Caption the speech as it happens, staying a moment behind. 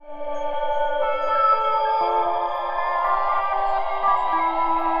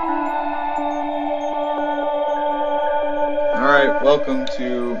Welcome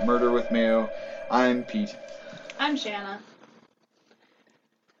to Murder with Mayo. I'm Pete. I'm Shanna.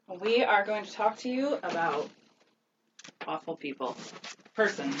 We are going to talk to you about awful people.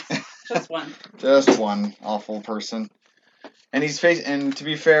 Persons. Just one. Just one awful person. And and to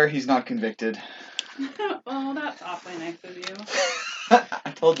be fair, he's not convicted. Well, that's awfully nice of you.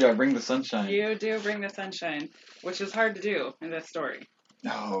 I told you I bring the sunshine. You do bring the sunshine, which is hard to do in this story.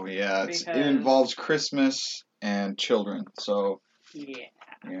 Oh, yeah. It involves Christmas and children, so... Yeah.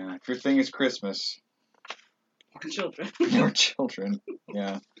 Yeah, if your thing is Christmas... Or children. Or children,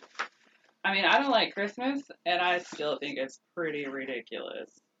 yeah. I mean, I don't like Christmas, and I still think it's pretty ridiculous.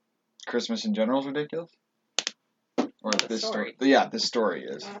 Christmas in general is ridiculous? Or the this story? Yeah, this story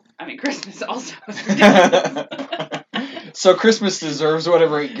is. I mean, Christmas also is ridiculous. So Christmas deserves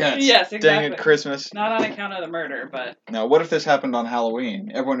whatever it gets. Yes, exactly. Dang it, Christmas. Not on account of the murder, but... Now, what if this happened on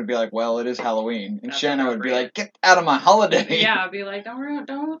Halloween? Everyone would be like, well, it is Halloween. And That's Shanna would be like, get out of my holiday. Yeah, I'd be like,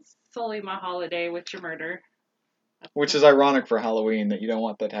 don't sully my holiday with your murder. Which is ironic for Halloween, that you don't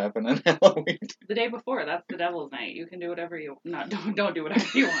want that to happen on Halloween. The day before, that's the devil's night. You can do whatever you... Don't do whatever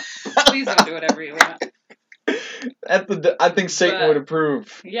you want. Please don't do whatever you want. I think Satan would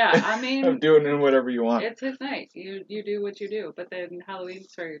approve. Yeah, I mean... of doing whatever you want. It's his night. You do what you do. But then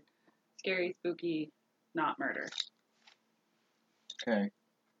Halloween's for scary, spooky, not murder. Okay.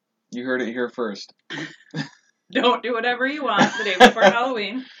 You heard it here first. Don't do whatever you want the day before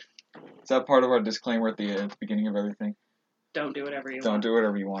Halloween. Is that part of our disclaimer at the beginning of everything? Don't do whatever you want. Don't do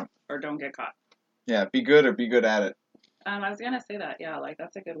whatever you want. Or don't get caught. Yeah, be good or be good at it. I was going to say that. Yeah,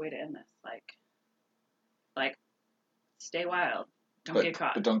 that's a good way to end this. Like, stay wild. Don't get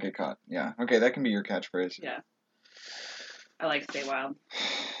caught. But don't get caught. Yeah. Okay, that can be your catchphrase. Yeah. I like stay wild.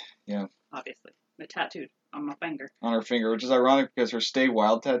 Yeah. Obviously. But tattooed on my finger. On her finger, which is ironic because her Stay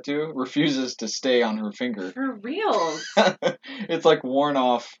Wild tattoo refuses to stay on her finger. For real. It's like worn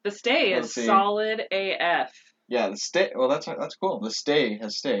off. The stay is solid AF. Yeah, the stay. Well, that's cool. The stay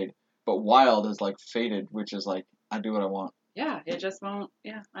has stayed, but wild is like faded, which is like I do what I want. Yeah, it just won't.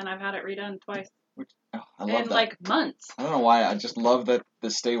 Yeah, and I've had it redone twice. I love that. In like months. I don't know why. I just love that the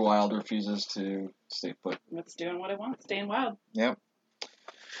Stay Wild refuses to stay put. It's doing what it wants. Staying wild. Yep.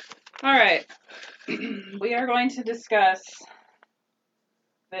 All right. We are going to discuss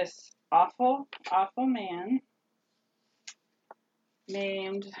this awful, awful man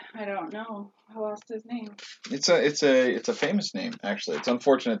named, I don't know, I lost his name. It's a famous name, actually. It's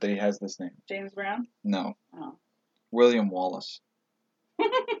unfortunate that he has this name. James Brown? No. Oh. William Wallace.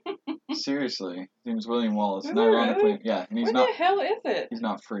 Seriously, his name's William Wallace. Is And it ironically, really? yeah, and he's Where the hell is it? He's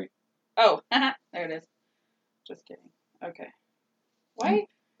not free. Oh, there it is. Just kidding. Okay. Why?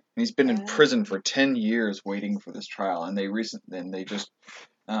 He's been in prison for 10 years waiting for this trial, and they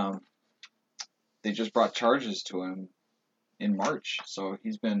just brought charges to him in March. So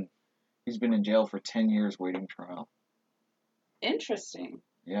he's been in jail for 10 years waiting trial. Interesting.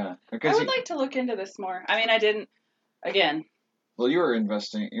 Yeah. I would like to look into this more. I mean, I didn't, again. Well, you're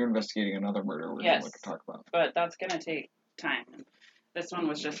investigating another murder we're going to talk about. But that's going to take time. This one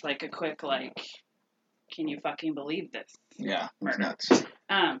was just like a quick, can you fucking believe this? Yeah, it's murder. nuts.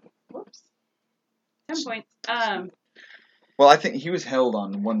 Whoops. 10 points. Well, I think he was held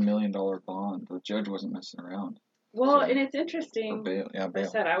on $1 million bond. The judge wasn't messing around. Well, and it's interesting. Bail. Like I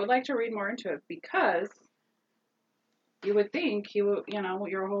said, I would like to read more into it because you would think he would,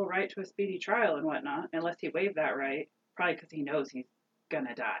 your whole right to a speedy trial and whatnot, unless he waived that right, probably because he knows he's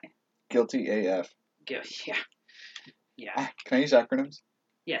gonna die. Guilty AF. Yeah. Yeah. Can I use acronyms?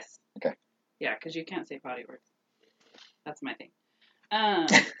 Yes. Okay. Yeah, because you can't say potty words. That's my thing.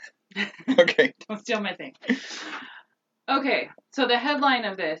 Okay. Don't steal my thing. Okay, so the headline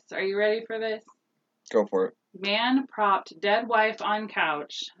of this, are you ready for this? Go for it. Man propped dead wife on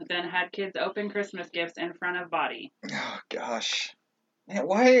couch, then had kids open Christmas gifts in front of body. Oh, gosh. Man,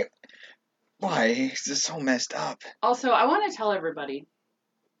 why is this so messed up? Also, I want to tell everybody,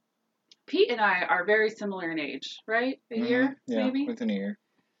 Pete and I are very similar in age, right? A year, maybe? Within a year.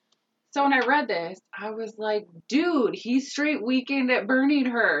 So when I read this, I was like, dude, he's straight Weekend at Burning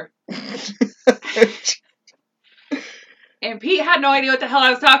her. And Pete had no idea what the hell I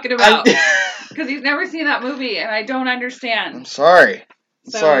was talking about. Because he's never seen that movie, and I don't understand. I'm sorry.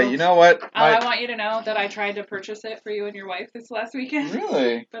 Sorry. You know what? I want you to know that I tried to purchase it for you and your wife this last weekend.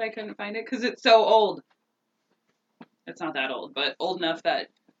 Really? But I couldn't find it because it's so old. It's not that old, but old enough that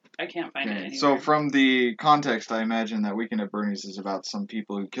I can't find it anywhere. So from the context, I imagine that Weekend at Bernie's is about some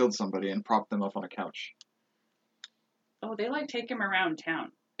people who killed somebody and propped them up on a couch. Oh, they take him around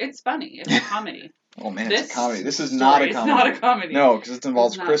town. It's funny. It's a comedy. Oh, man, it's a comedy. This is not a comedy. It's not a comedy. No, because it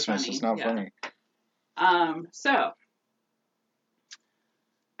involves Christmas. Funny. It's not funny. So,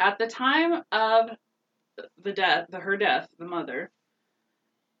 At the time of her death, the mother,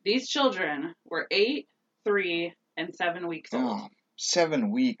 these children were 8, 3, and 7 weeks old. Oh,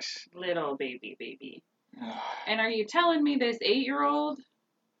 7 weeks. Little baby. And are you telling me this 8-year-old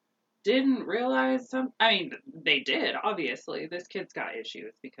didn't realize something? I mean, they did, obviously. This kid's got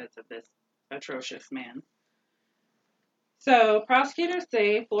issues because of this atrocious man. So, prosecutors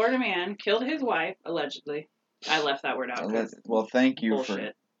say Florida man killed his wife, allegedly. I left that word out. Well, thank you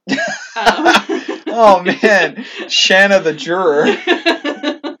bullshit. Oh, man. Shanna the juror.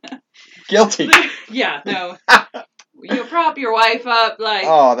 Guilty. Yeah, no. You prop your wife up, like...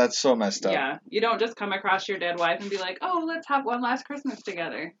 Oh, that's so messed up. Yeah, you don't just come across your dead wife and be like, oh, let's have one last Christmas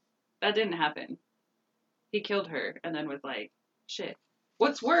together. That didn't happen. He killed her and then was like, shit.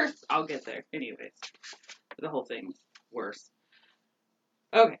 What's worse? I'll get there. Anyways, the whole thing's worse.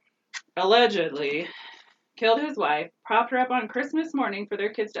 Okay. Allegedly killed his wife, propped her up on Christmas morning for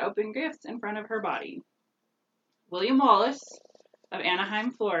their kids to open gifts in front of her body. William Wallace of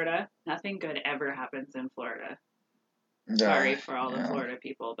Anaheim, Florida. Nothing good ever happens in Florida. Sorry for all the Florida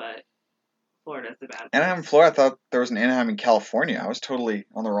people, but Florida's the bad place. Anaheim, Florida. I thought there was an Anaheim in California. I was totally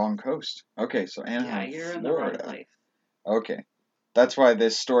on the wrong coast. Okay, so Anaheim, yeah, you're in Florida. the wrong place. Okay. That's why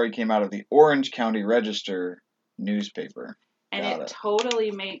this story came out of the Orange County Register newspaper. And it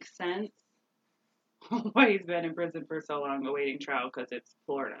totally makes sense why he's been in prison for so long awaiting trial, because it's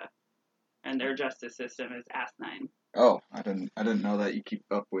Florida. And their justice system is asinine. Oh, I didn't know that you keep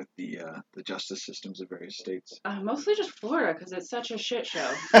up with the justice systems of various states. Mostly just Florida, because it's such a shit show.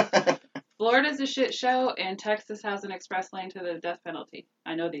 Florida's a shit show, and Texas has an express lane to the death penalty.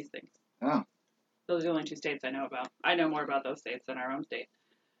 I know these things. Oh. Those are the only 2 states I know about. I know more about those states than our own state.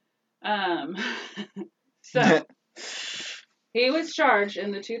 So, he was charged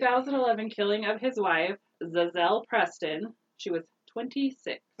in the 2011 killing of his wife, Zazelle Preston. She was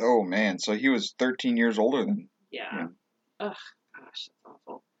 26. Oh, man. So he was 13 years older than... Yeah. Ugh, gosh, that's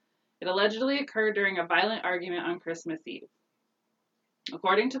awful. It allegedly occurred during a violent argument on Christmas Eve.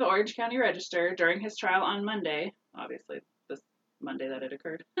 According to the Orange County Register, during his trial on Monday, obviously this Monday that it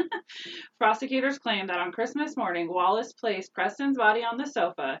occurred, prosecutors claimed that on Christmas morning, Wallace placed Preston's body on the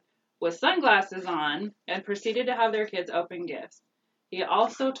sofa with sunglasses on and proceeded to have their kids open gifts. He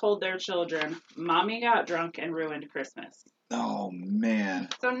also told their children, Mommy got drunk and ruined Christmas. Oh, man.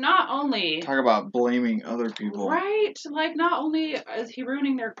 So not only... Talk about blaming other people. Right? Like, not only is he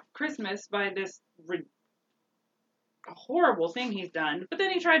ruining their Christmas by this horrible thing he's done, but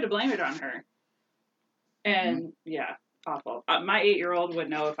then he tried to blame it on her. And, yeah, awful. My 8-year-old would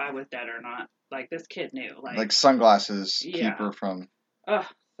know if I was dead or not. Like, this kid knew. Like sunglasses keep her from... Ugh,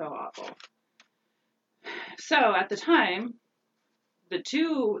 so awful. So, at the time, the 8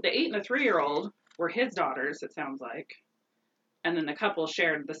 and the 3-year-old were his daughters, it sounds like. And then the couple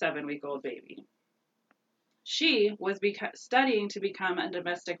shared the 7-week-old baby. She was studying to become a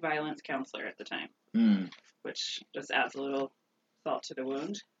domestic violence counselor at the time, which just adds a little salt to the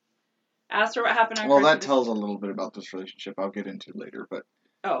wound. As for what happened on Christmas... that tells a little bit about this relationship I'll get into later, but...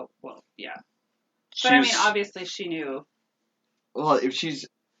 Oh, well, yeah. But, I mean, obviously she knew. Well, if she's...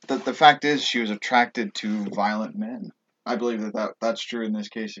 The fact is she was attracted to violent men. I believe that's true in this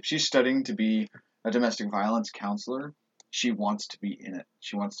case. If she's studying to be a domestic violence counselor... She wants to be in it.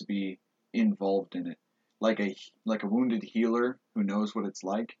 She wants to be involved in it. Like a wounded healer who knows what it's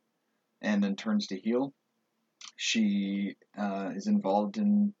like and then turns to heal. She is involved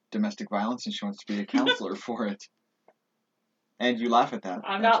in domestic violence and she wants to be a counselor for it. And you laugh at that.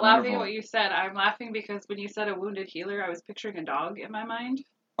 I'm not laughing at what you said. I'm laughing because when you said a wounded healer, I was picturing a dog in my mind.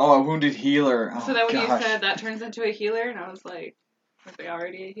 Oh, a wounded healer. Oh, so then when you said that turns into a healer, and I was like, was they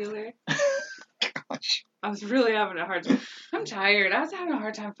already a healer? Gosh. I was really having a hard time. I'm tired. I was having a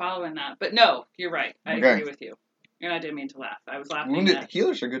hard time following that. But no, you're right. I agree with you. And I didn't mean to laugh. I was laughing. Wounded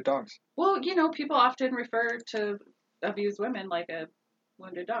healers are good dogs. Well, people often refer to abused women like a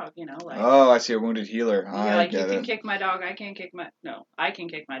wounded dog, like... Oh, I see, a wounded healer. Yeah, like, you can kick my dog, I can't kick my... No, I can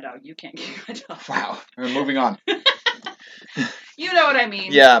kick my dog, you can't kick my dog. Wow. We're moving on. You know what I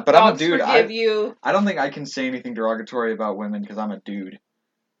mean. Yeah, but Dogs I'm a dude. Forgive you. I don't think I can say anything derogatory about women because I'm a dude.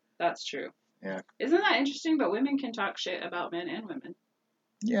 That's true. Yeah. Isn't that interesting? But women can talk shit about men and women.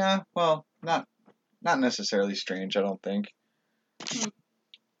 Yeah, well, not necessarily strange, I don't think.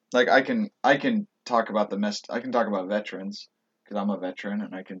 Like, I can talk about I can talk about veterans, because I'm a veteran,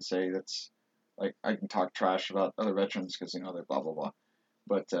 and I can say that's, like, I can talk trash about other veterans, because, they're blah, blah, blah.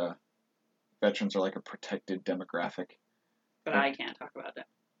 But, veterans are like a protected demographic. But I can't talk about them.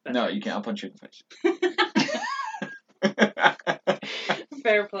 No, you can't. I'll punch you in the face.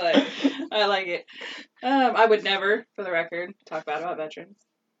 Fair play. I like it. I would never, for the record, talk bad about veterans.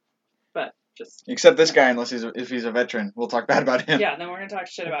 But just Except this guy, unless if he's a veteran, we'll talk bad about him. yeah, then we're gonna talk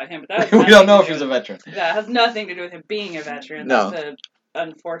shit about him. But that We don't know if he's a veteran. That has nothing to do with him being a veteran. No. That's an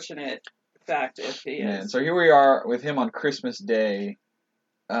unfortunate fact if he Man, is. so here we are with him on Christmas Day.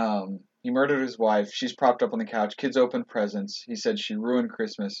 He murdered his wife. She's propped up on the couch. Kids open presents. He said she ruined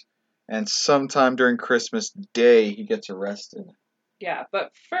Christmas. And sometime during Christmas Day, he gets arrested. Yeah,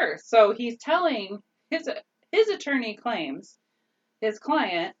 but first, so he's telling his attorney claims his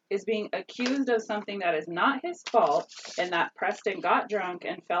client is being accused of something that is not his fault, and that Preston got drunk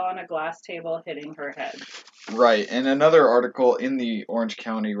and fell on a glass table, hitting her head. Right, and another article in the Orange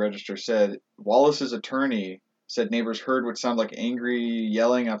County Register said Wallace's attorney said neighbors heard what sounded like angry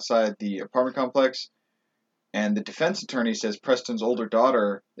yelling outside the apartment complex, and the defense attorney says Preston's older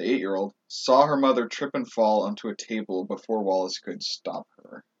daughter, the 8-year-old, saw her mother trip and fall onto a table before Wallace could stop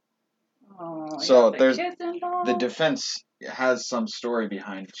her. Oh, so yeah, there's kids involved? The defense has some story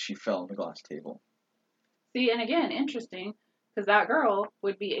behind she fell on the glass table. See, and again, interesting, because that girl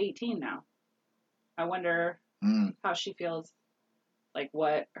would be 18 now. I wonder how she feels, like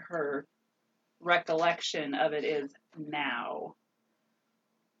what her recollection of it is now.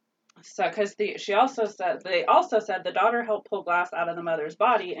 So, because they also said the daughter helped pull glass out of the mother's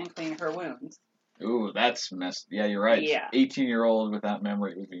body and clean her wounds. Ooh, that's messed. Yeah, you're right. Yeah. 18-year-old without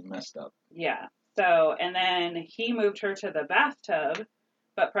memory would be messed up. Yeah. So, and then he moved her to the bathtub,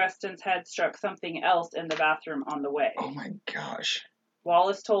 but Preston's head struck something else in the bathroom on the way. Oh my gosh.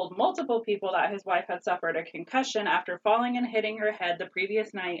 Wallace told multiple people that his wife had suffered a concussion after falling and hitting her head the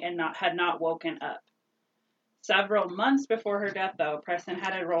previous night and had not woken up. Several months before her death, though, Preston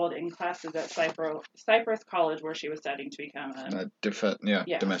had enrolled in classes at Cypress College, where she was studying to become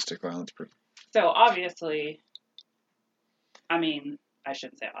domestic violence person. So obviously, I mean, I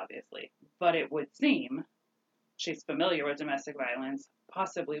shouldn't say obviously, but it would seem she's familiar with domestic violence,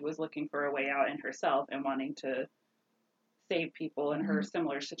 possibly was looking for a way out in herself and wanting to save people in her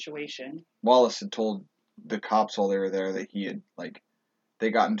similar situation. Wallace had told the cops while they were there that he had, they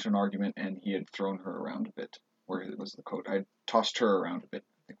got into an argument and he had thrown her around a bit. Where was the quote? I tossed her around a bit,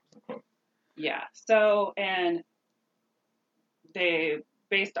 I think was the quote. Yeah. So, and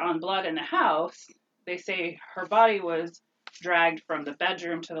based on blood in the house, they say her body was dragged from the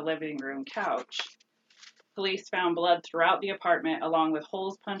bedroom to the living room couch. Police found blood throughout the apartment, along with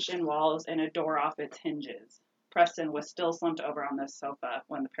holes punched in walls and a door off its hinges. Preston was still slumped over on the sofa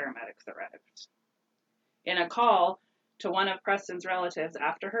when the paramedics arrived. In a call to one of Preston's relatives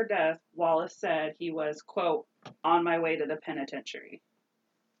after her death, Wallace said he was, quote, on my way to the penitentiary.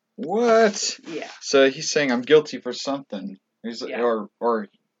 What? Yeah. So he's saying I'm guilty for something.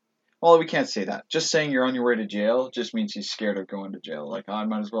 Well, we can't say that. Just saying you're on your way to jail just means he's scared of going to jail. Like, I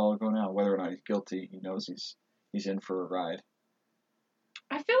might as well go now. Whether or not he's guilty, he knows he's in for a ride.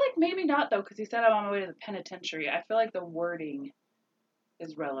 I feel like maybe not, though, because he said I'm on my way to the penitentiary. I feel like the wording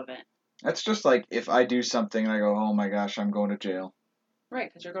is relevant. That's just like if I do something and I go, oh my gosh, I'm going to jail. Right,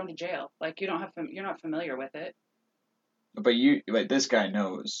 because you're going to jail. Like, you're not familiar with it. But this guy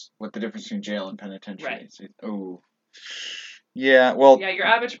knows what the difference between jail and penitentiary right. is. Oh. Yeah, well. Yeah, your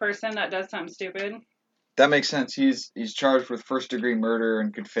average person that does something stupid. That makes sense. He's charged with first-degree murder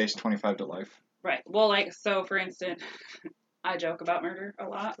and could face 25 to life. Right. Well, like, so, for instance, I joke about murder a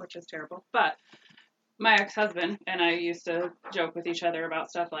lot, which is terrible. But my ex-husband and I used to joke with each other about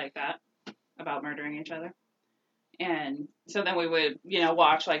stuff like that, about murdering each other. And so then we would,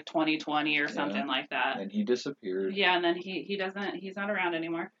 watch like 2020 or something like that. And he disappeared. Yeah, and then he's not around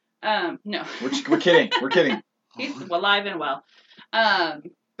anymore. No. We're kidding. We're kidding. He's alive and well.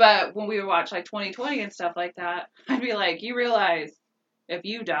 But when we would watch like 2020 and stuff like that, I'd be like, you realize if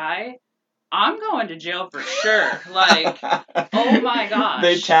you die, I'm going to jail for sure. Like, oh my gosh.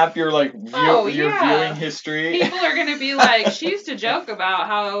 They tap your your viewing history. People are going to be like, she used to joke about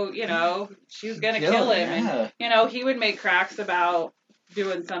how, she was going to kill him. Yeah. And, he would make cracks about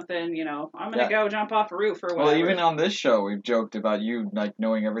doing something, I'm going to go jump off a roof or whatever. Well, even on this show, we've joked about you,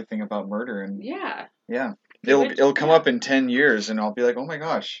 knowing everything about murder. And yeah. Yeah. It'll come up in 10 years, and I'll be like, oh my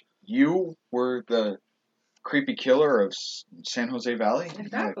gosh, you were the creepy killer of San Jose Valley?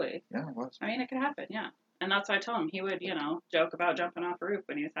 Exactly. Yeah, it was. I mean, it could happen, yeah. And that's why I tell him. He would, joke about jumping off a roof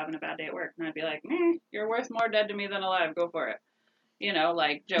when he was having a bad day at work. And I'd be like, you're worth more dead to me than alive. Go for it.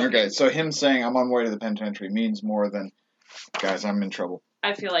 Joking. Okay, so him saying I'm on my way to the penitentiary means more than, guys, I'm in trouble.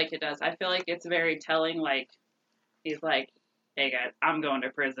 I feel like it does. I feel like it's very telling. Like, he's like, hey, guys, I'm going to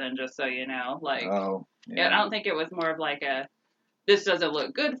prison, just so you know. Like, oh, yeah. I don't think it was more of like this doesn't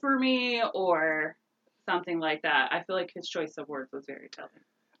look good for me or something like that. I feel like his choice of words was very telling.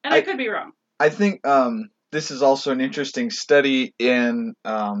 And I could be wrong. I think this is also an interesting study in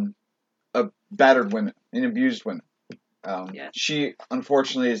battered women and abused women. Yes. She,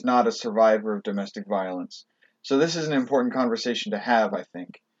 unfortunately, is not a survivor of domestic violence. So this is an important conversation to have, I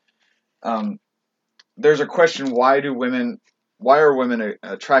think. There's a question: why are women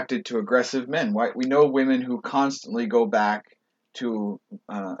attracted to aggressive men? Why we know women who constantly go back to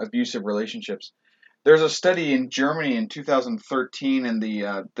abusive relationships. There's a study in Germany in 2013, and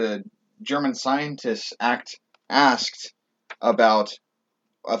the German scientists asked about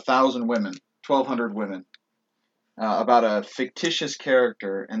 1,000 women, 1,200 women, about a fictitious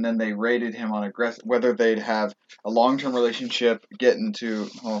character, and then they rated him on whether they'd have a long-term relationship, get into,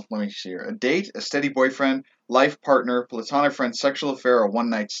 let me see here, a date, a steady boyfriend, life partner, platonic friend, sexual affair, or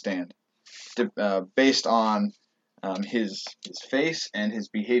one-night stand, based on his face and his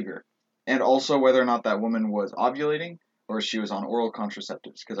behavior, and also whether or not that woman was ovulating or she was on oral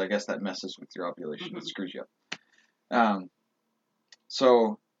contraceptives, because I guess that messes with your ovulation, it screws you up.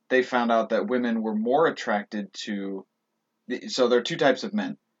 So they found out that women were more attracted to. So there are two types of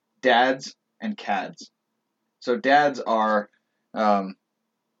men: dads and cads. So dads are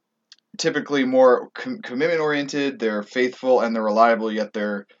typically more commitment oriented. They're faithful and they're reliable, yet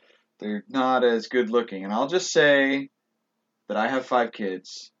they're not as good looking. And I'll just say that I have 5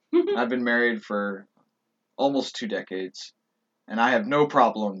 kids. I've been married for almost 2 decades, and I have no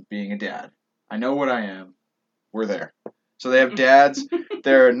problem being a dad. I know what I am. We're there. So they have dads.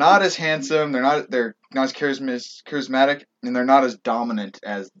 They're not as handsome. They're not as charismatic, and they're not as dominant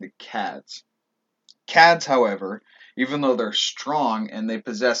as the cads. Cads, however, even though they're strong and they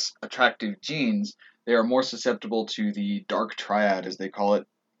possess attractive genes, they are more susceptible to the dark triad, as they call it,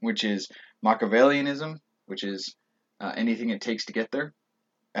 which is Machiavellianism, which is anything it takes to get there,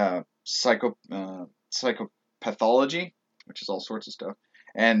 psychopathology, which is all sorts of stuff,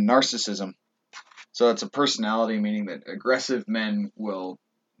 and narcissism. So it's a personality, meaning that aggressive men will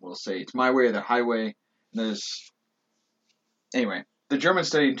say it's my way or the highway. Anyway, the German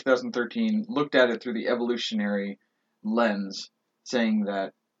study in 2013 looked at it through the evolutionary lens, saying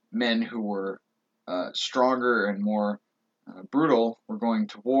that men who were stronger and more brutal were going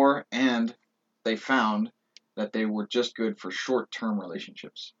to war, and they found that they were just good for short-term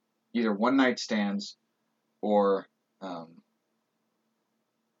relationships, either one-night stands or what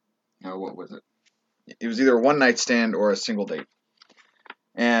was it? It was either a one-night stand or a single date,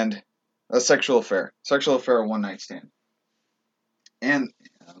 and a sexual affair, or one-night stand, and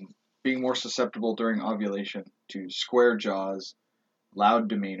being more susceptible during ovulation to square jaws, loud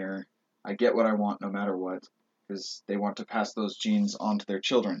demeanor. I get what I want no matter what, because they want to pass those genes on to their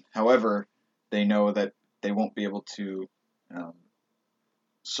children. However, they know that they won't be able to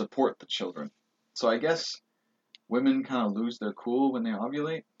support the children. So I guess women kind of lose their cool when they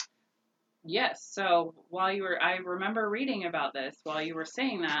ovulate. Yes. So I remember reading about this. While you were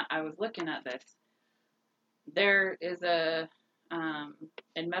saying that, I was looking at this. There is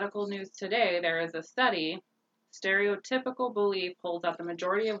in medical news today, there is a study. Stereotypical belief holds that the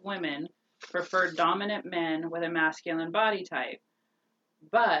majority of women prefer dominant men with a masculine body type.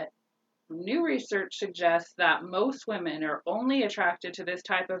 But new research suggests that most women are only attracted to this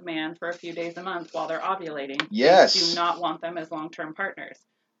type of man for a few days a month while they're ovulating. Yes. They do not want them as long-term partners.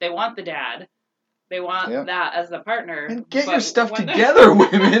 They want the dad. They want that as the partner. And get your stuff together,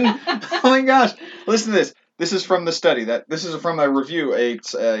 women. Oh my gosh. Listen to this. This is from the study. This is from a review.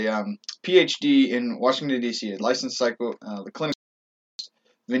 It's a PhD in Washington, D.C., a licensed the clinic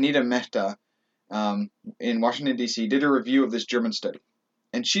Vinita Mehta in Washington, D.C., did a review of this German study.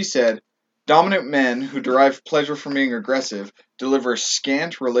 And she said, dominant men who derive pleasure from being aggressive deliver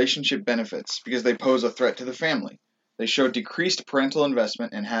scant relationship benefits because they pose a threat to the family. They show decreased parental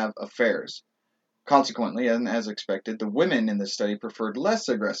investment and have affairs. Consequently, and as expected, the women in this study preferred less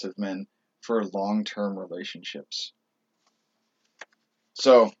aggressive men for long-term relationships.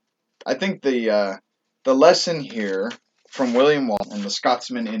 So, I think the lesson here from William Wallace, and the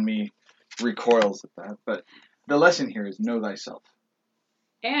Scotsman in me recoils at that, but the lesson here is know thyself.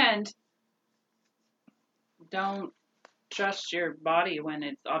 And don't trust your body when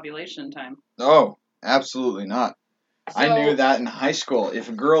it's ovulation time. Oh, absolutely not. So, I knew that in high school. If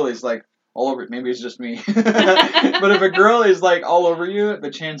a girl is like all over, maybe it's just me, but if a girl is like all over you,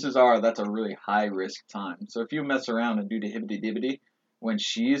 the chances are that's a really high risk time. So if you mess around and do the hibbity dibbity when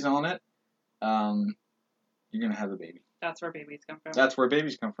she's on it, you're gonna have a baby. That's where babies come from. That's where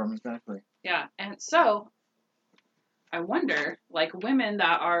babies come from, exactly. Yeah, and so I wonder, like women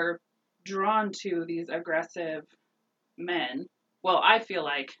that are drawn to these aggressive men. Well, I feel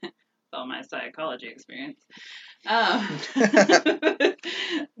like, well, my psychology experience.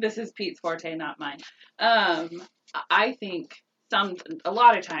 This is Pete's forte, not mine. I think a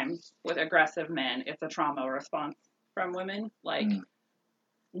lot of times with aggressive men, it's a trauma response from women. Like,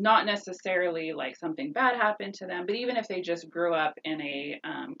 not necessarily like something bad happened to them, but even if they just grew up in a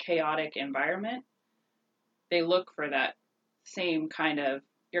chaotic environment, they look for that same kind of,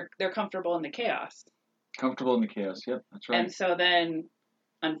 they're comfortable in the chaos. Comfortable in the chaos, yep, that's right. And so then,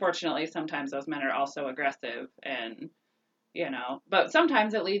 unfortunately, sometimes those men are also aggressive and, but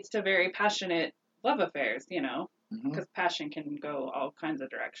sometimes it leads to very passionate love affairs, because passion can go all kinds of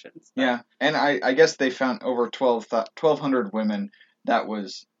directions. But. Yeah, and I guess they found over 1,200 women. That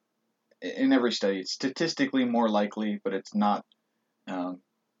was, in every study, it's statistically more likely, but it's not,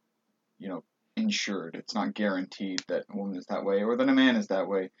 insured. It's not guaranteed that a woman is that way or that a man is that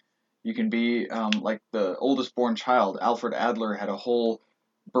way. You can be like the oldest born child. Alfred Adler had a whole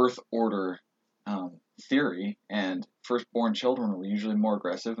birth order theory, and firstborn children were usually more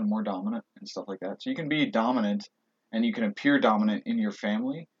aggressive and more dominant and stuff like that. So you can be dominant, and you can appear dominant in your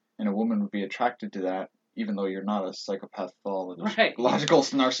family, and a woman would be attracted to that, even though you're not a psychopath, logical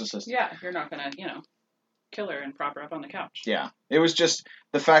narcissist. Yeah, you're not gonna, kill her and prop her up on the couch. Yeah, it was just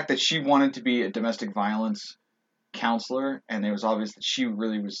the fact that she wanted to be a domestic violence counselor, and it was obvious that she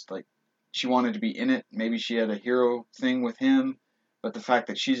really was like, she wanted to be in it. Maybe she had a hero thing with him, but the fact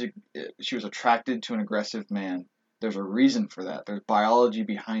that she was attracted to an aggressive man, there's a reason for that. There's biology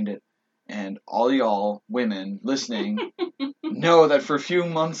behind it, and all y'all women listening know that for a few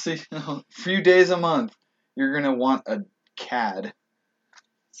months, few days a month, you're gonna want a CAD.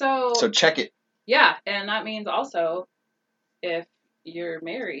 So check it. Yeah, and that means also if you're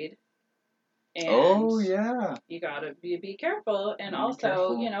married. And you gotta be careful, and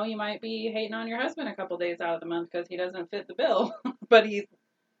also, you might be hating on your husband a couple days out of the month because he doesn't fit the bill, but he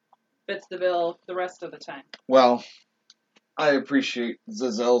fits the bill the rest of the time. Well, I appreciate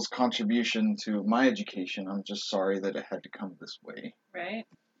Zazelle's contribution to my education. I'm just sorry that it had to come this way. Right?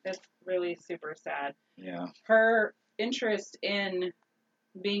 It's really super sad. Yeah. Her interest in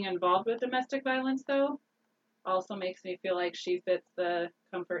being involved with domestic violence, though, also makes me feel like she fits the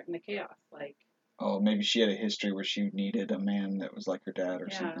comfort in the chaos. Like, oh, maybe she had a history where she needed a man that was like her dad or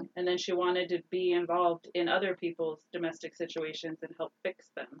something. And then she wanted to be involved in other people's domestic situations and help fix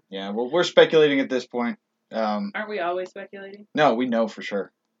them. Yeah, well, we're speculating at this point. Aren't we always speculating? No, we know for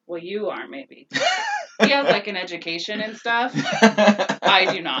sure. Well, you are, maybe. He has like an education and stuff. I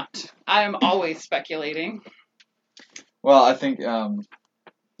do not. I am always speculating. Well, I think,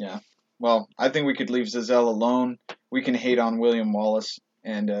 yeah. Well, I think we could leave Zazelle alone. We can hate on William Wallace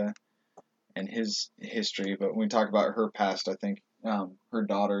and his history, but when we talk about her past, I think her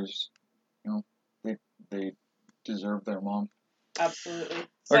daughters, they deserve their mom. Absolutely. Okay.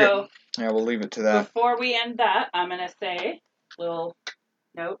 So, yeah, we'll leave it to that. Before we end that, I'm going to say, little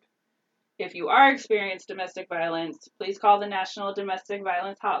note, if you are experiencing domestic violence, please call the National Domestic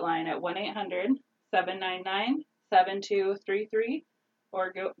Violence Hotline at 1-800-799-7233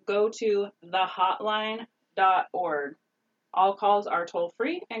 or go to thehotline.org. All calls are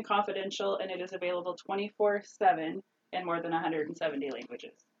toll-free and confidential, and it is available 24/7 in more than 170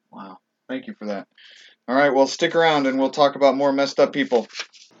 languages. Wow. Thank you for that. All right, well, stick around, and we'll talk about more messed up people.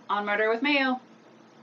 On Murder with Mayo.